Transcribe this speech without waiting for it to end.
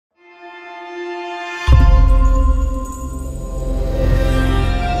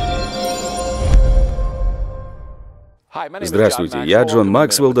Здравствуйте, я Джон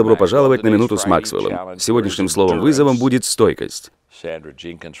Максвелл. Добро пожаловать на «Минуту с Максвеллом». Сегодняшним словом-вызовом будет стойкость.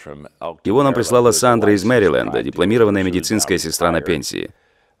 Его нам прислала Сандра из Мэриленда, дипломированная медицинская сестра на пенсии.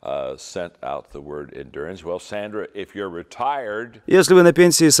 Если вы на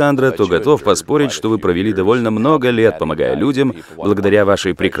пенсии, Сандра, то готов поспорить, что вы провели довольно много лет, помогая людям, благодаря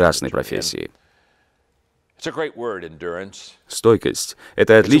вашей прекрасной профессии. Стойкость —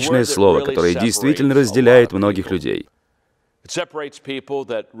 это отличное слово, которое действительно разделяет многих людей.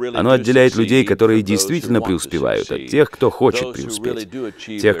 Оно отделяет людей, которые действительно преуспевают, от тех, кто хочет преуспеть,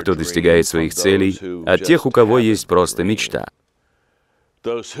 тех, кто достигает своих целей, от тех, у кого есть просто мечта,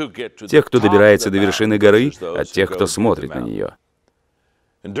 тех, кто добирается до вершины горы, от тех, кто смотрит на нее.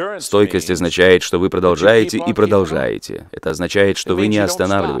 Стойкость означает, что вы продолжаете и продолжаете. Это означает, что вы не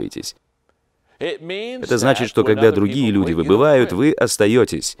останавливаетесь. Это значит, что когда другие люди выбывают, вы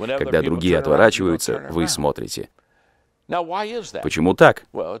остаетесь. Когда другие отворачиваются, вы смотрите. Почему так?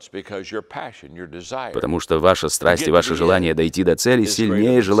 Потому что ваша страсть и ваше желание дойти до цели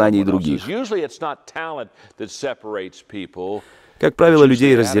сильнее желаний других. Как правило,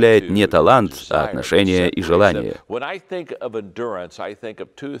 людей разделяет не талант, а отношения и желания.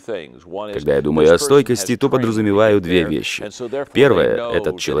 Когда я думаю о стойкости, то подразумеваю две вещи. Первое —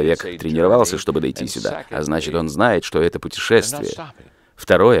 этот человек тренировался, чтобы дойти сюда, а значит, он знает, что это путешествие.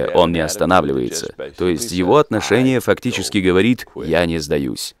 Второе — он не останавливается, то есть его отношение фактически говорит «я не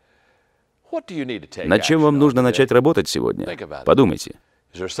сдаюсь». Над чем вам нужно начать работать сегодня? Подумайте.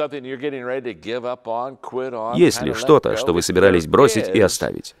 Есть ли что-то, что вы собирались бросить и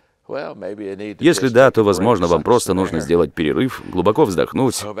оставить? Если да, то, возможно, вам просто нужно сделать перерыв, глубоко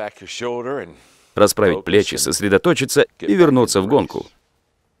вздохнуть, расправить плечи, сосредоточиться и вернуться в гонку.